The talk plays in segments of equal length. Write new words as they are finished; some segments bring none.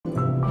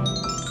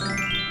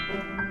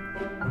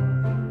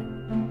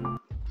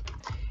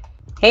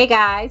Hey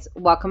guys,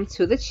 welcome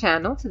to the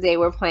channel. Today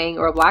we're playing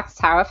Roblox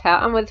Tower of Hell.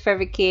 I'm with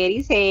favorite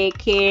kitties. Hey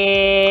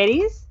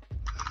kitties.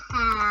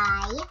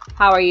 Hi.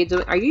 How are you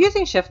doing? Are you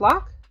using shift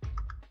lock?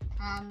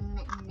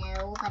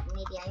 No, but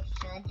maybe I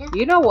should.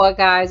 You know what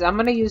guys, I'm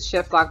gonna use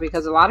shift lock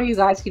because a lot of you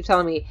guys keep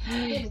telling me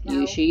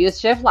you should use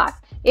shift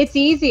lock. It's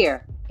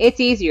easier. It's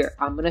easier.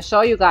 I'm gonna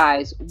show you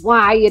guys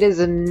why it is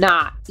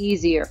not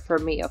easier for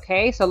me,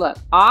 okay? So look,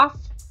 off,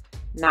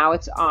 now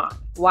it's on.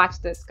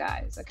 Watch this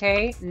guys,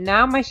 okay?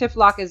 Now my shift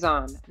lock is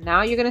on.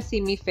 Now you're gonna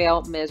see me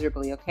fail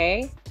miserably,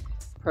 okay?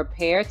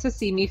 Prepare to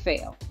see me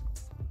fail,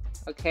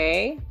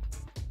 okay?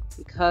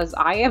 Because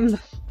I am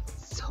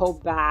so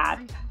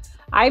bad.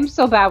 I'm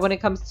so bad when it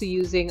comes to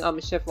using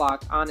shift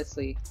lock,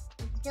 honestly.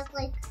 It's just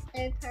like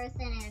third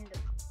person and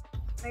first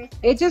person.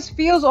 It just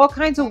feels all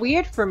kinds of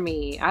weird for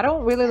me. I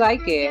don't really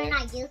like it. You're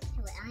not used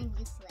to it. I'm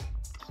used to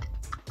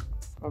it.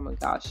 Oh my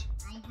gosh.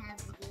 I have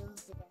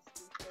used this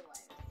before,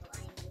 so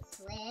I'm used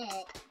to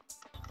it.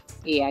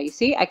 Yeah, you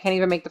see? I can't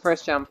even make the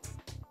first jump.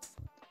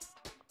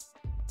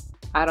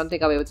 I don't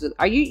think I'll be able to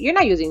do. You're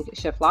not using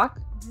shift lock?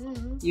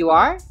 Mm-hmm. You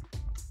are?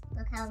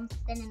 Look how I'm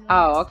spinning.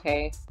 Oh,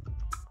 okay.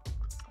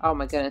 Oh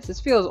my goodness,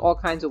 this feels all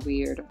kinds of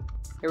weird.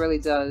 It really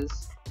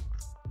does.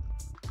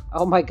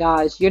 Oh my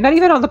gosh, you're not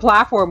even on the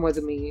platform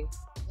with me.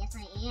 Yes,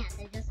 I am.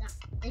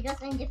 They're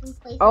just in different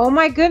places. Oh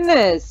my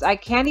goodness, I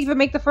can't even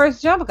make the first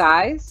jump,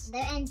 guys.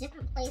 They're in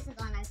different places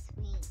on our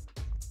screen.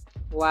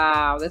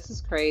 Wow, this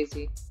is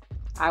crazy.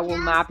 I will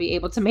not be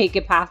able to make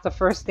it past the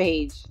first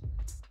stage.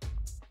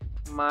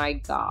 My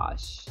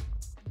gosh.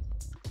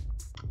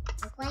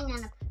 We're playing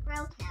on a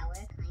pro tower,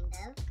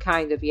 kind of.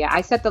 Kind of, yeah. I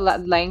set the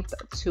length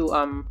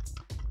to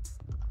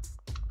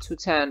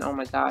 10. Oh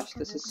my gosh,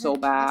 this is so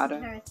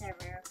bad.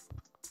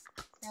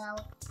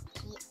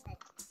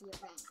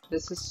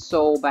 This is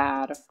so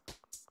bad.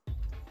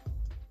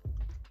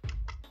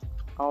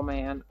 Oh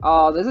man.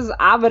 Oh, this is.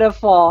 I'm gonna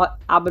fall.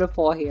 I'm gonna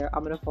fall here.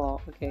 I'm gonna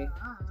fall. Okay.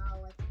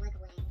 Oh, it's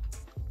wiggling.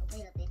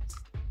 Wait a bit.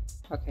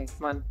 Okay,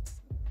 come on.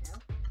 No.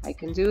 I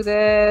can do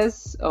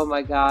this. Oh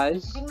my gosh. I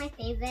think my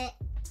favorite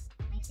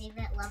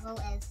level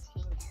is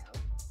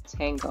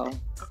Tango. Tango.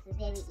 This is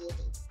very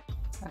easy.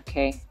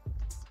 Okay.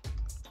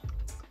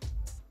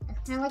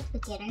 It's kind of like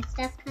beginner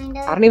stuff, kind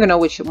of. I don't even know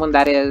which one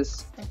that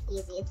is. But it's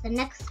easy. It's the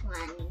next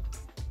one.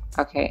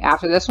 Okay,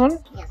 after this one?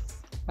 Yes.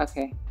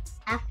 Okay.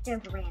 After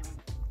Brown.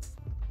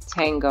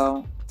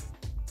 Tango.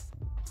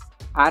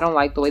 I don't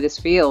like the way this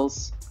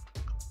feels.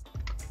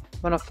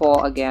 I'm gonna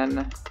fall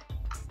again.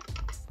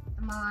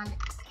 Come on.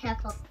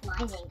 Careful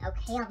sliding.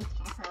 Okay, I'll be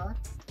careful.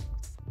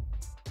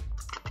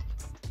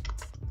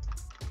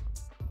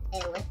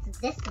 Ew, it's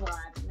this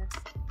one.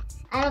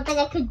 I don't think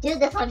I could do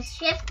this on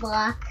shift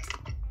lock.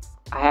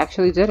 I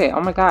actually did it.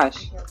 Oh my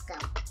gosh. Okay, let's go.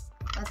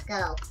 Let's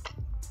go.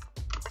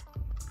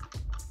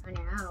 Oh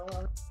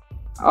no.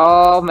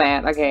 Oh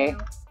man. Okay.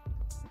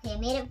 Okay, I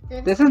made it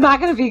through. This is not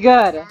gonna be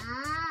good.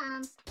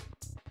 Um,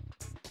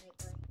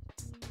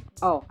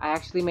 Oh, I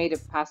actually made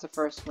it past the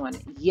first one.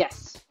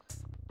 Yes.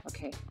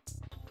 Okay.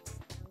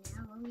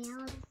 oh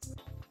no.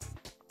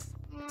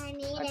 I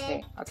made Okay.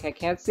 it. Okay. I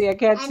can't see. I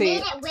can't I see.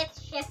 made it with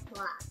shift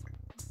lock.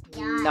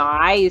 Yeah.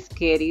 Nice,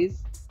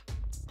 kitties.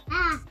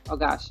 Ah. Oh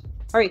gosh.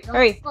 Hurry! Don't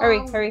Hurry! fall. Hurry!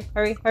 Hurry!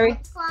 Hurry! Hurry!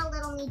 Don't fall,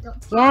 little me.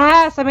 Don't fall.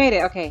 Yes, I made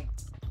it. Okay.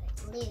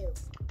 Blue.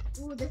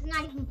 Ooh, this is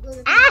not even blue. This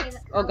is Ah! my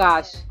favorite Oh color.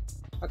 gosh.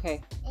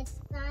 Okay. It's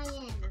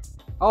cyan.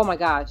 Oh my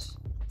gosh.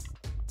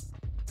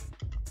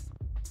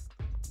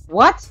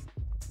 What?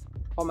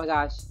 Oh my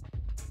gosh.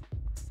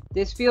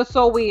 This feels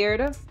so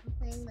weird. I'm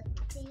playing with my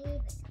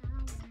favorite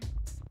color.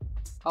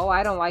 Oh,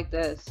 I don't like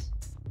this.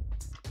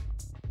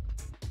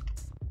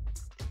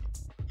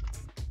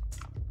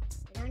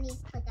 We don't need to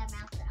click our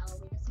mouse at all.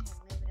 We just need to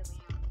move it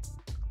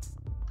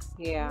around.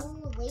 Yeah.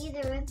 Ooh,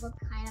 lasers look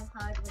kind of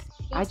hard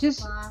with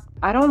shift lock.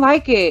 I don't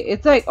like it.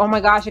 It's like, oh my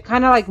gosh, it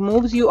kind of like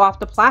moves you off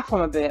the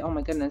platform a bit. Oh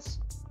my goodness.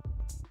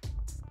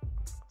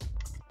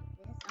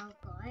 Oh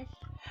gosh.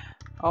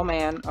 Oh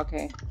man.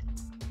 Okay.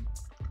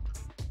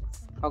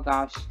 Oh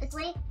gosh. This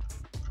way.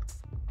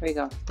 Here we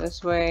go.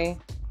 This way.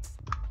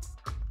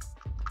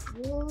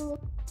 Ooh.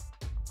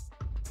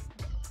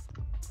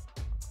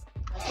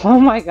 Oh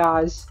my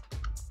gosh.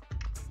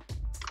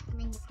 And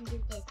then you can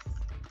do this.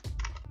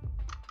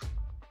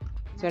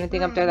 Is there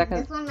anything up there that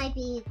can... This one might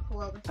be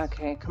cool.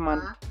 Okay, come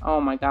on. Oh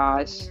my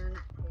gosh. You know,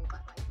 not cool, but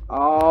like...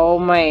 Oh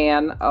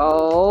man.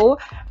 Oh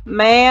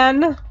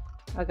man.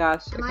 Oh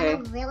gosh. I'm Okay.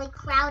 on a really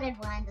crowded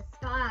one, the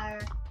star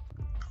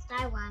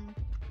one.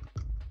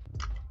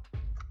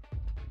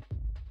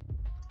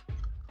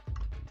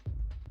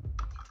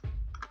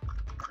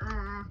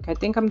 I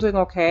think I'm doing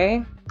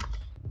okay.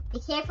 Be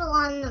careful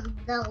on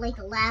the like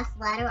last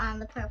ladder on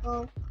the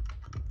purple,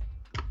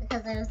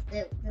 because there's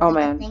Oh, like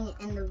man. a thing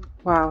in the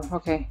Wow.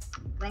 Okay.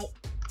 right.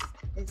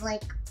 There's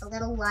like a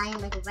little line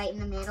like right in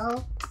the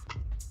middle.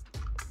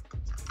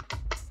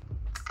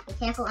 Be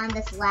careful on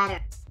this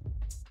ladder.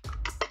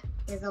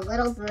 There's a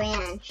little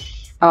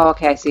branch. Oh,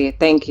 okay. I see it.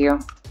 Thank you.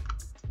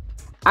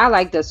 I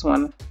like this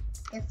one.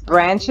 This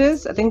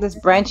Branches? I think this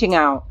branching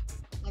out.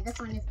 Yeah, this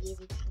one is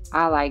easy too.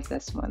 I like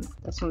this one.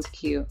 This one's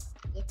cute.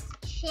 It's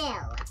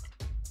chill.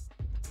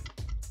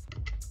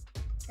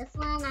 This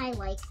one I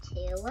like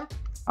too.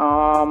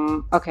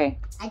 Okay.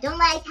 I don't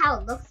like how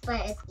it looks,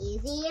 but it's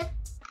easy.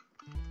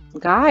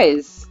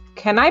 Guys,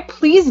 can I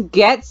please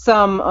get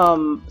some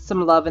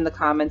love in the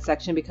comment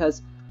section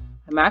because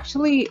I'm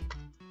actually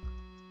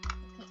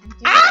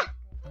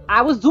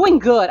I was doing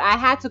good. I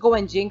had to go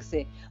and jinx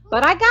it.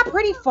 But I got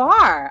pretty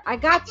far. I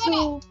got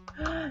to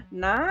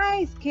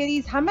nice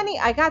kitties. How many?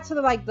 I got to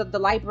the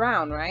light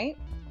brown, right?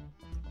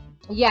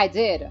 Yeah, I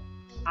did.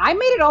 I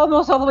made it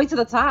almost all the way to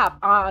the top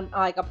on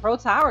like a pro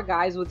tower,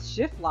 guys, with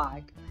shift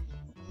lock.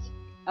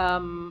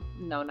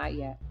 No, not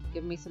yet.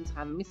 Give me some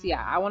time. Let me see.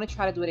 I want to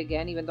try to do it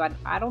again, even though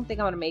I don't think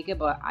I'm gonna make it,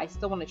 but I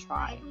still want to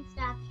try.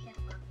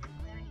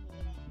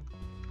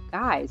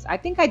 Guys, I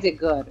think I did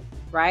good,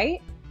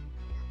 right?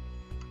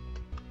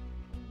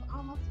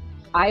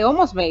 I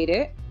almost made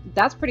it.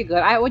 That's pretty good.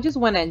 I just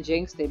went and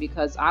jinxed it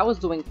because I was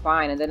doing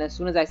fine, and then as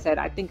soon as I said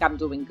I think I'm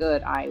doing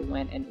good, I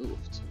went and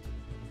oofed.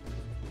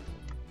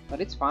 But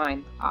it's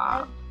fine.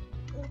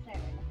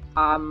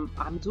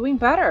 I'm doing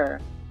better.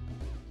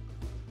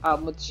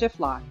 With shift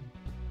lock.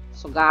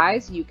 So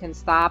guys, you can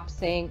stop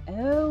saying,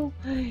 "Oh,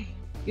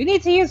 you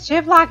need to use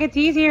shift lock. It's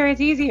easier.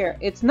 It's easier."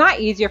 It's not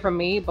easier for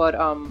me, but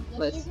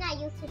yeah, she's not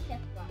used to shift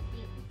lock.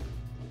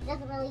 She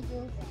doesn't really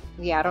use it.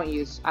 Yeah, I don't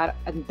use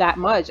that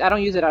much. I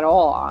don't use it at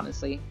all,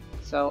 honestly.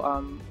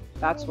 So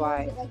that's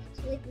why. It like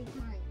 2 or 3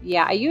 times.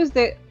 Yeah, I used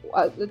it.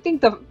 I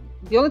think the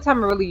only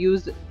time I really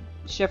used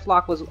shift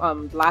lock was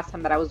the last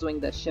time that I was doing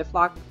the shift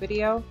lock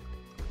video.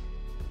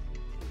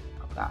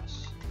 Oh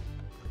gosh.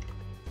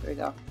 There we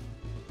go.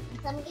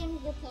 In some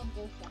games you can't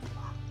do shift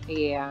lock.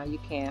 Yeah, you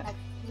can't. Like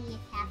be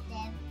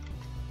captive.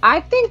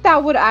 I think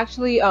that would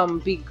actually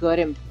be good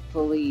in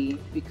Bully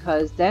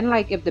because then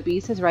like if the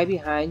beast is right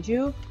behind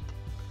you,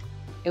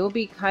 it will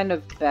be kind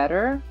of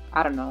better.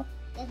 I don't know.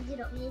 Yeah, because you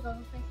don't need to go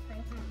first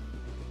person.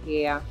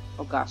 Yeah.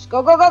 Oh gosh.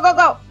 Go go go go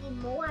go.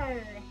 Need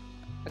more.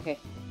 Okay.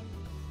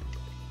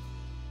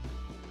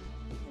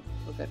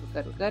 We're good.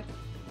 We're good. We're good.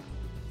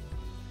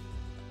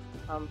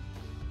 Oh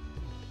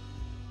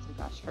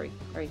gosh. Hurry.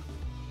 Hurry.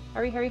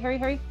 Hurry. Hurry. Hurry.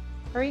 Hurry.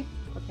 Hurry.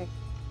 Okay.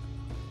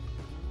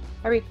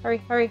 Hurry. Hurry.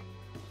 Hurry.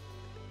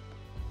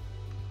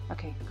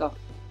 Okay. Go.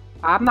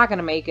 I'm not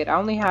gonna make it. I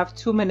only have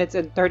 2 minutes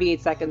and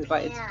 38 seconds,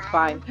 but it's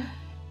fine.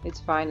 It's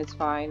fine. It's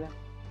fine.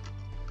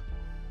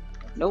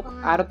 Nope,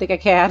 I don't think I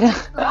can.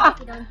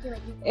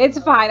 It's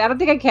fine. I don't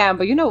think I can,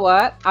 but you know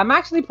what? I'm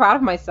actually proud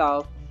of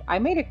myself. I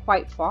made it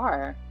quite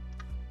far.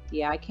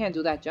 Yeah, I can't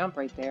do that jump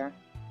right there.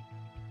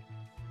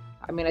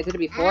 I mean, I did it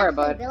before,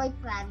 but... I'm really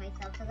proud of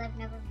myself because I've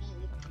never made...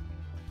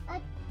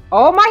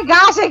 Oh my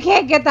gosh, I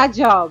can't get that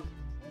jump!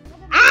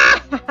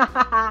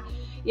 Ah!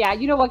 Yeah,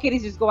 you know what,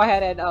 kitties? Just go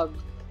ahead and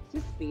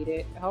just speed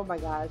it. Oh my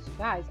gosh.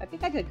 Guys, I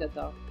think I did good,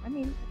 though. I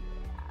mean,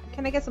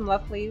 can I get some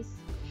love, please?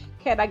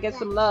 Can I get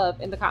some love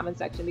in the comment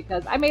section?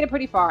 Because I made it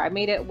pretty far. I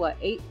made it, what,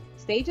 8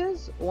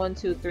 stages? 1,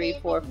 2, 3,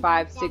 4,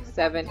 5, 6,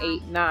 7,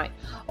 8, 9.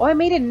 Oh, I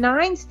made it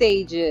 9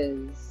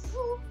 stages.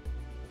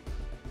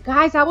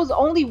 Guys, I was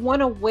only 1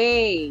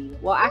 away.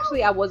 Well,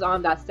 actually, I was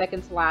on that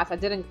second to last. I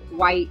didn't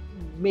quite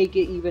make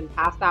it even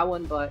past that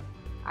one, but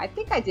I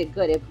think I did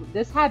good. If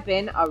this had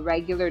been a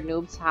regular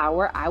noob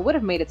tower, I would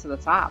have made it to the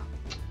top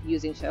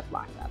using shift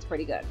lock. That's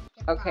pretty good.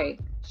 Okay,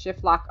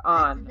 shift lock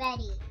on.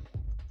 Ready.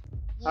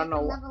 Yes, I don't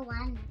know. I'm level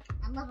 1.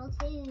 I'm level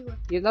 2.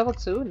 You're level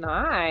 2?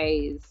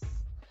 Nice.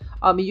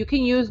 You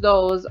can use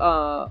those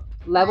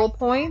level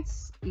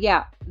points.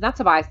 Yeah, not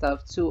to buy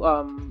stuff,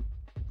 to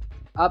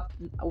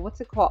what's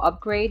it called?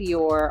 Upgrade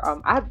your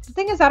the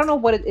thing is, I don't know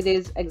what it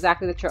is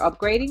exactly that you're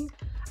upgrading.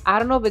 I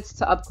don't know if it's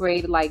to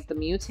upgrade like the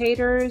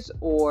mutators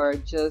or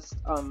just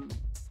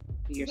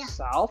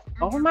yourself.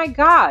 Yeah. Oh my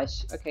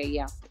gosh. Okay,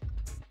 yeah.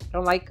 I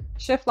don't like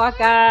shift lock,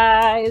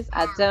 guys.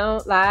 I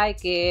don't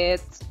like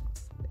it.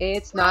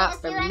 It's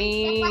not for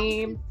me.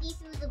 You can see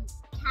through the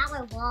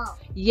tower wall.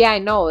 Yeah, I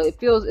know.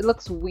 It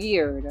looks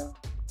weird.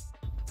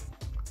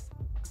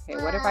 Okay,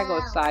 what if I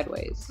go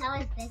sideways? The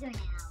tower's bigger now.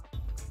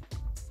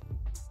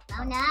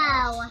 Oh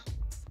no.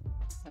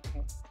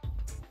 Okay.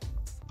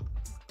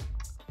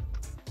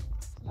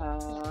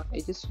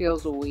 It just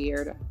feels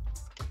weird.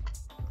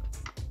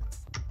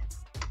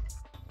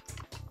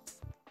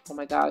 Oh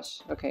my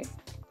gosh. Okay.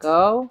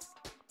 Go.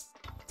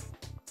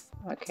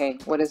 Okay,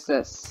 what is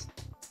this?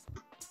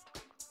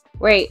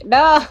 Wait,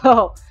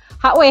 no!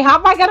 Wait, how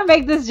am I gonna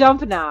make this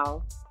jump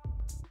now?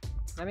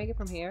 Can I make it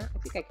from here? I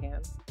think I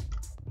can.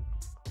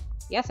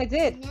 Yes, I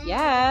did. No,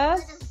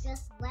 yes! You could have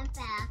just went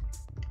back,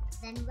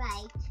 then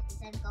right,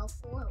 then go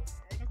forward.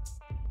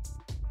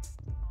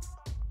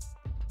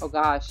 Oh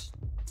gosh.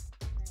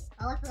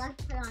 Oh, I forgot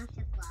to put on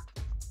shift lock.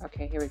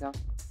 Okay, here we go.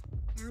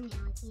 Oh no,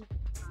 I keep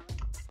falling.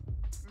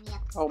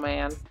 Oh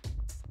man.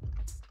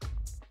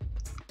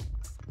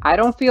 I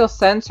don't feel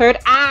censored.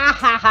 Ah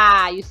ha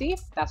ha! You see?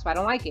 That's why I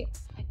don't like it.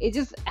 It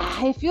just,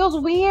 it feels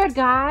weird,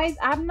 guys.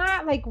 I'm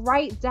not like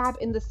right dab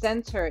in the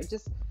center. It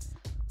just,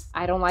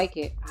 I don't like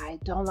it. I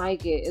don't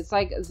like it. It's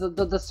like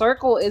the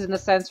circle is in the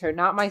center,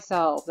 not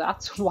myself.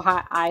 That's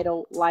why I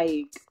don't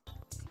like.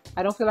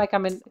 I don't feel like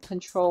I'm in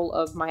control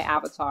of my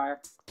avatar.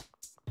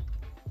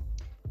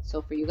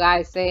 So for you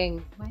guys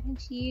saying, why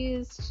didn't she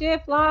use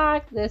shift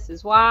lock? This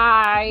is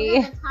why.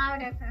 It's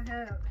harder for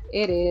her.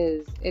 It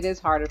is. It is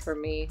harder for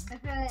me. For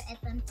her,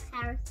 it's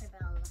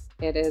impossible.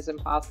 It is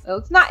impossible.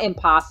 It's not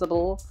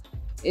impossible.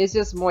 It's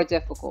just more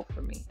difficult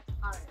for me.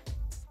 Harder.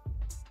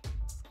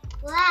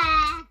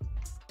 What?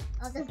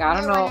 Oh, this I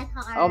don't know.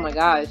 Oh my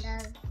gosh.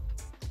 Kind of.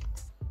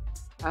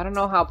 I don't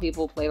know how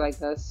people play like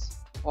this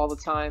all the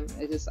time.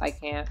 It's just, I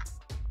can't.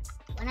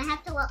 When I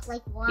have to walk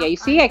Yeah, you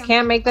see, I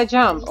can't make that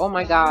jump. Oh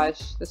my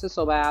gosh. This is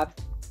so bad.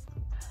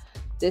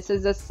 This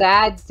is a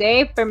sad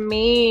day for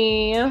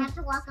me. I have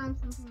to walk on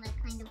something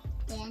like kind of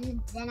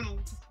thin, then I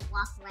just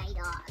walk right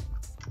on.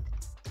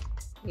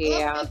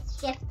 Yeah. It's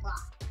shift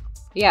lock.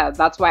 Yeah,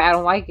 that's why I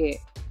don't like it.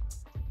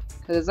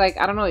 Because it's like,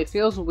 I don't know, it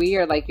feels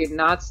weird. Like you're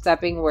not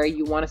stepping where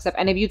you want to step.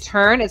 And if you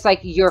turn, it's like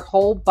your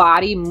whole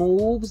body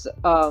moves,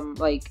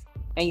 like,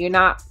 and you're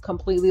not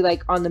completely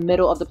like on the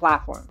middle of the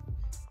platform.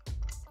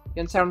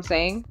 You understand what I'm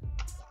saying?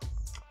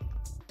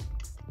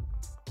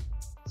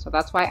 So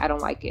that's why I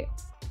don't like it.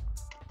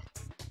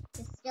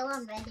 You're still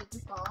unready to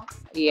fall.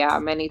 Yeah,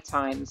 many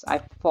times.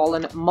 I've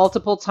fallen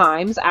multiple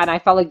times, and I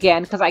fell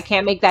again because I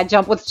can't make that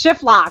jump with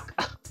shift lock.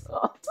 Wait,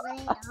 oh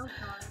gosh.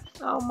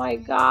 Oh my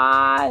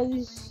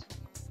gosh.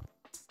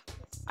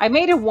 I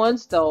made it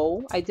once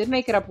though. I did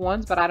make it up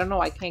once, but I don't know.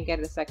 I can't get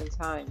it a second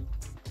time.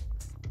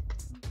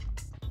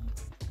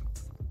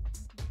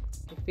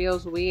 It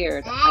feels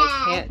weird.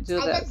 I can't do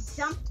this. I just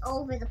jumped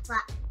over the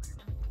platform.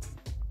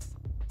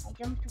 I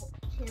jumped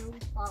too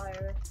far.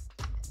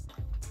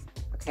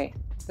 Okay,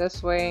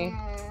 this way.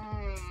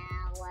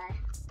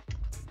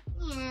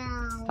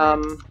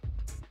 Yeah.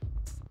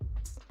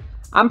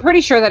 I'm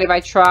pretty sure that if I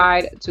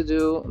tried to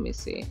do, let me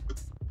see.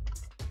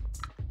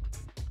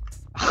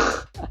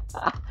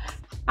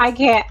 I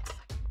can't.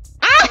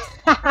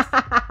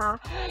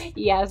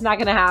 Yeah, it's not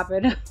gonna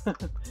happen.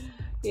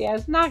 Yeah,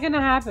 it's not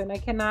gonna happen. I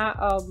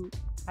cannot.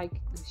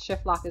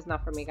 Shift lock is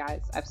not for me,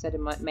 guys. I've said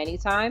it many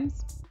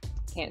times.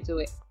 Can't do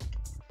it.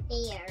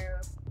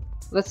 Fair.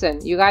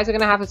 Listen, you guys are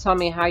gonna have to tell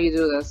me how you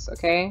do this,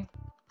 okay?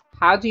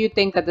 How do you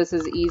think that this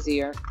is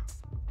easier?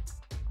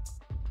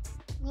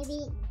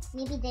 Maybe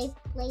they've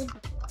played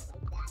before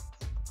like that.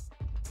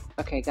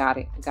 Okay, got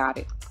it. Got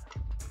it.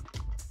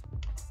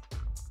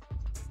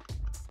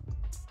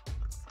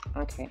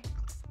 Okay.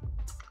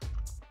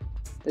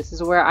 This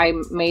is where I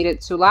made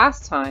it to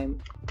last time.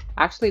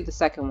 Actually, the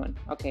second one.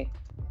 Okay.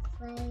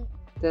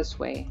 This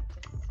way.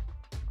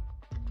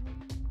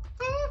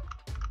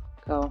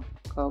 Go,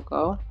 go,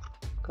 go.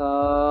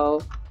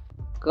 Go.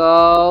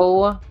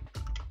 Go.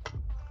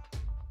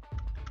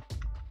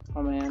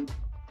 Oh, man.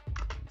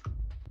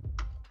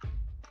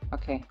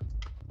 Okay.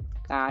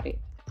 Got it.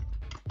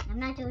 I'm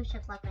not doing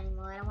shift lock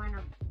anymore. I don't want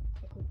to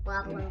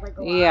wobble and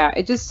wiggle. Yeah,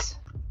 it just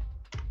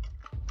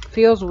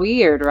feels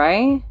weird,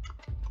 right?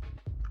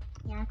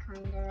 Yeah,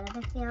 kind of.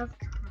 It feels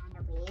kind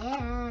of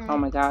weird. Oh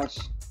my gosh.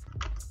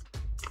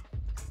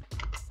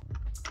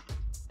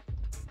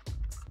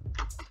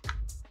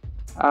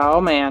 Oh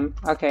man.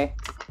 Okay.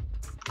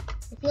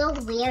 It feels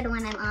weird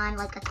when I'm on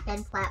like a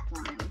thin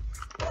platform.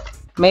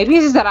 Maybe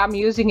it's just that I'm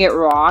using it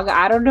wrong.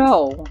 I don't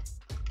know.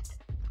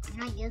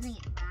 You're not using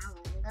it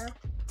wrong.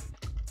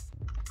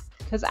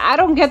 Because I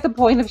don't get the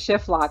point of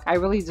shift lock. I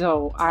really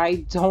don't.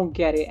 I don't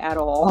get it at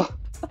all.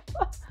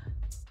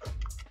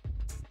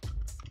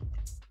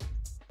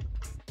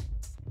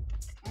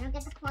 I don't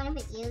get the point of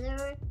it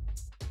either.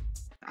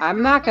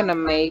 I'm not gonna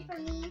make...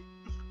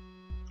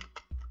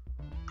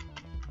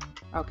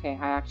 Okay,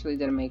 I actually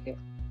didn't make it.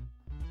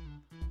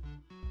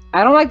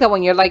 I don't like that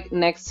when you're like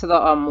next to the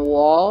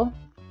wall,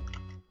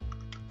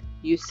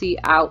 you see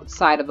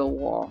outside of the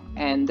wall,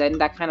 and then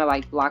that kind of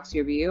like blocks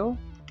your view.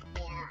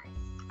 Yeah.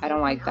 I don't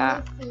like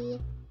that. I see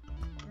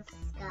the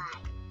sky.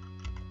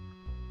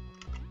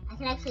 I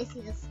can actually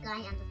see the sky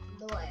on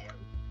the floor.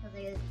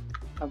 There's,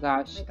 Oh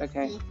gosh. like,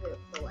 Okay. a see-through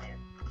floor.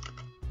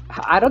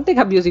 I don't think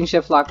I'm using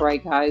shift lock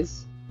right,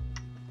 guys.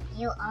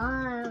 You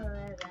are.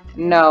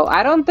 No,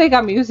 I don't think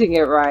I'm using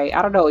it right.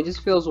 I don't know. It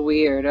just feels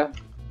weird. I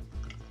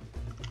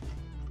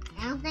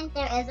don't think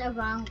there is a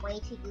wrong way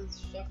to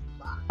use shift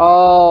lock.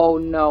 Oh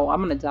no,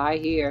 I'm gonna die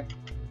here.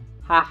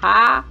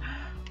 Haha.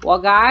 Well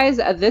guys,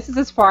 this is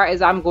as far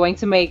as I'm going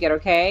to make it,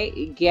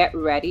 okay? Get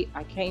ready.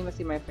 I can't even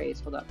see my face.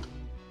 Hold up.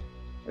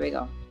 Here we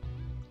go.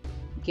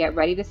 Get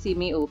ready to see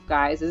me oof,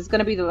 guys. This is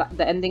gonna be the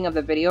ending of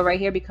the video right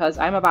here because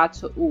I'm about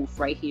to oof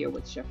right here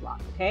with shift lock,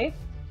 okay?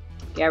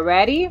 Get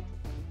ready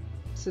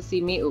to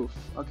see me oof,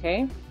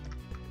 okay?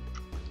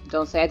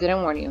 Don't say I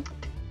didn't warn you.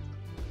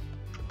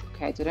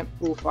 Okay, I didn't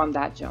oof on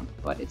that jump,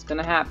 but it's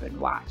gonna happen.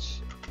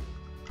 Watch.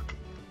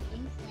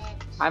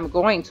 I'm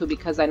going to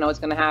because I know it's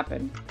gonna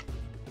happen.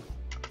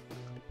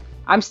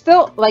 I'm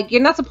still, like,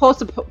 you're not supposed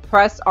to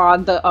press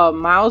on the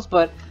mouse,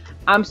 but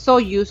I'm so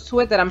used to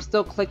it that I'm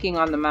still clicking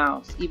on the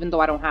mouse, even though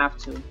I don't have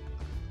to.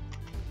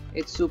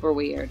 It's super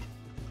weird.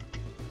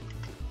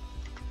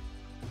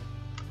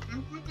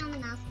 Like on the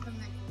mouse because I'm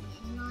not doing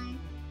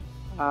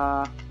it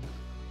anymore.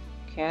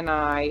 Can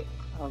I?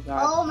 Oh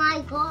god. Oh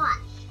my gosh.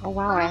 Oh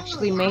wow, I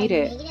actually made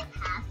it. I made it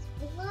past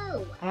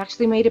blue. I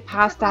actually made it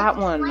past that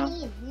one.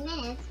 20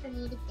 minutes for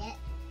me to get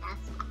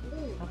past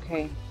blue.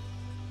 Okay.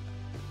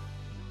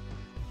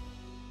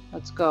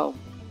 Let's go.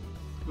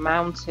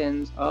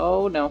 Mountains.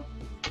 Oh no.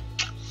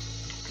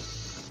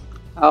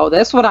 Oh,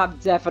 this one I'm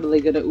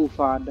definitely gonna oof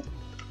on.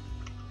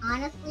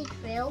 Honestly,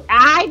 true.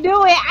 I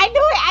knew it! I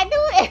knew it! I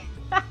knew it!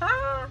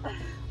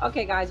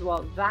 Okay, guys,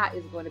 well, that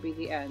is going to be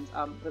the end.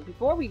 But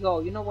before we go,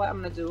 you know what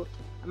I'm gonna do?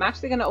 I'm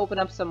actually gonna open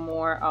up some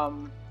more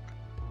of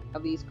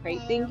these crate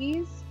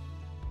thingies.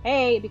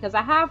 Hey, because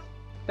I have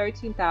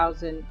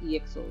 13,000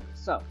 EXOs.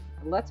 So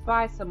let's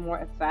buy some more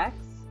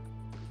effects.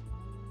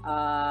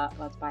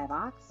 Let's buy a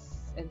box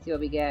and see what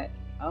we get.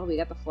 Oh, we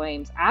got the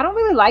flames. I don't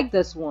really like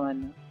this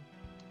one.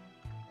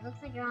 It looks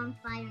like you're on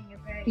fire and you're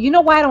burning. You know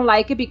why I don't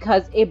like it?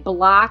 Because it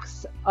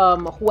blocks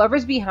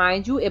whoever's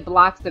behind you, it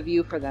blocks the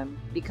view for them.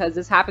 Because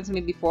this happened to me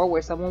before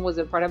where someone was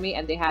in front of me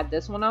and they had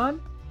this one on.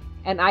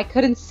 And I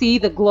couldn't see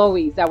the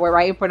glowies that were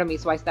right in front of me,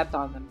 so I stepped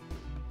on them.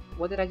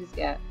 What did I just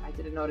get? I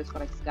didn't notice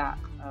what I just got.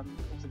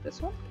 Was it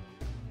this one?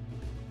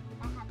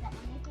 I have that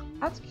one.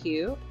 That's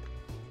cute.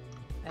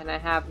 And I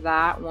have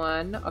that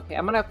one. Okay,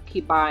 I'm gonna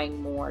keep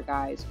buying more,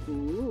 guys.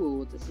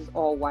 Ooh, this is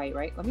all white,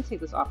 right? Let me take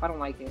this off. I don't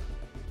like it.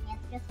 Yeah,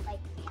 it's just white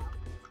trail.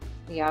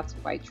 Yeah, it's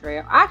white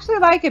trail. I actually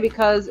like it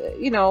because,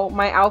 you know,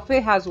 my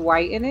outfit has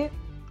white in it.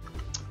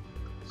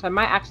 So I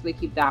might actually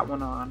keep that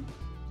one on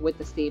with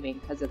the steaming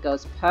because it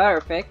goes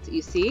perfect.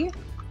 You see?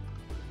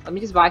 Let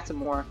me just buy some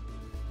more.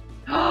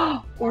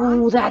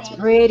 Oh, that's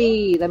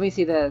pretty. Let me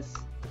see this.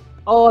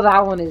 Oh,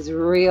 that one is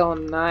real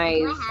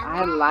nice.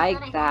 I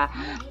like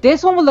that.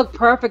 This one will look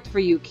perfect for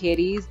you,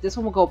 kitties. This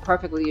one will go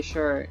perfect with your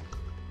shirt.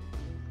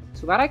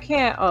 Too bad I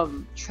can't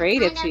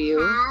trade it to you.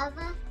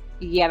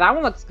 Yeah, that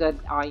one looks good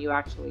on you,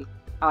 actually.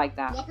 I like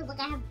that. Yeah, because look,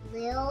 I have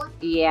blue.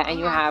 Yeah, and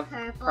you have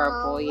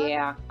purple.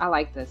 Yeah, I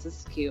like this. This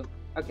is cute.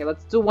 Okay,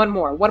 let's do one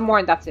more. One more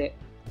and that's it.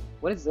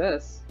 What is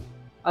this?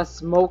 A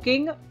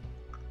smoking?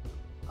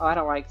 Oh, I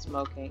don't like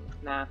smoking.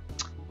 Nah.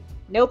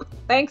 Nope.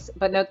 Thanks,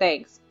 but no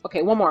thanks.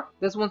 Okay, one more.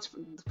 This one's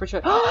for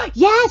sure. Oh,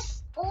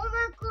 yes! Oh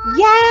my god!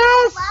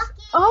 Yes!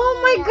 So oh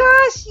my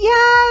gosh,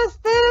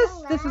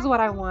 yes! This is what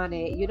I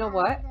wanted. You know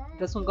what?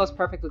 This one goes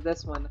perfect with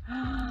this one.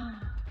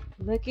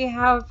 Look at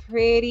how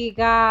pretty,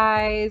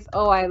 guys.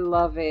 Oh, I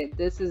love it.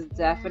 This is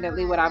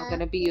definitely what I'm going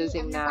to be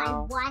using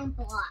now.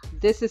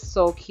 This is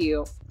so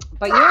cute.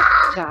 But yeah,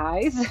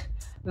 guys,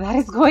 that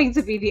is going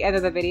to be the end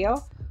of the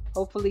video.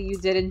 Hopefully you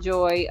did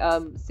enjoy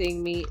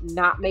seeing me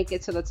not make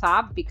it to the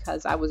top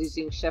because I was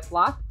using shift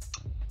lock.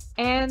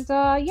 And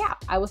yeah,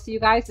 I will see you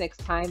guys next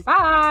time.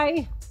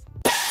 Bye!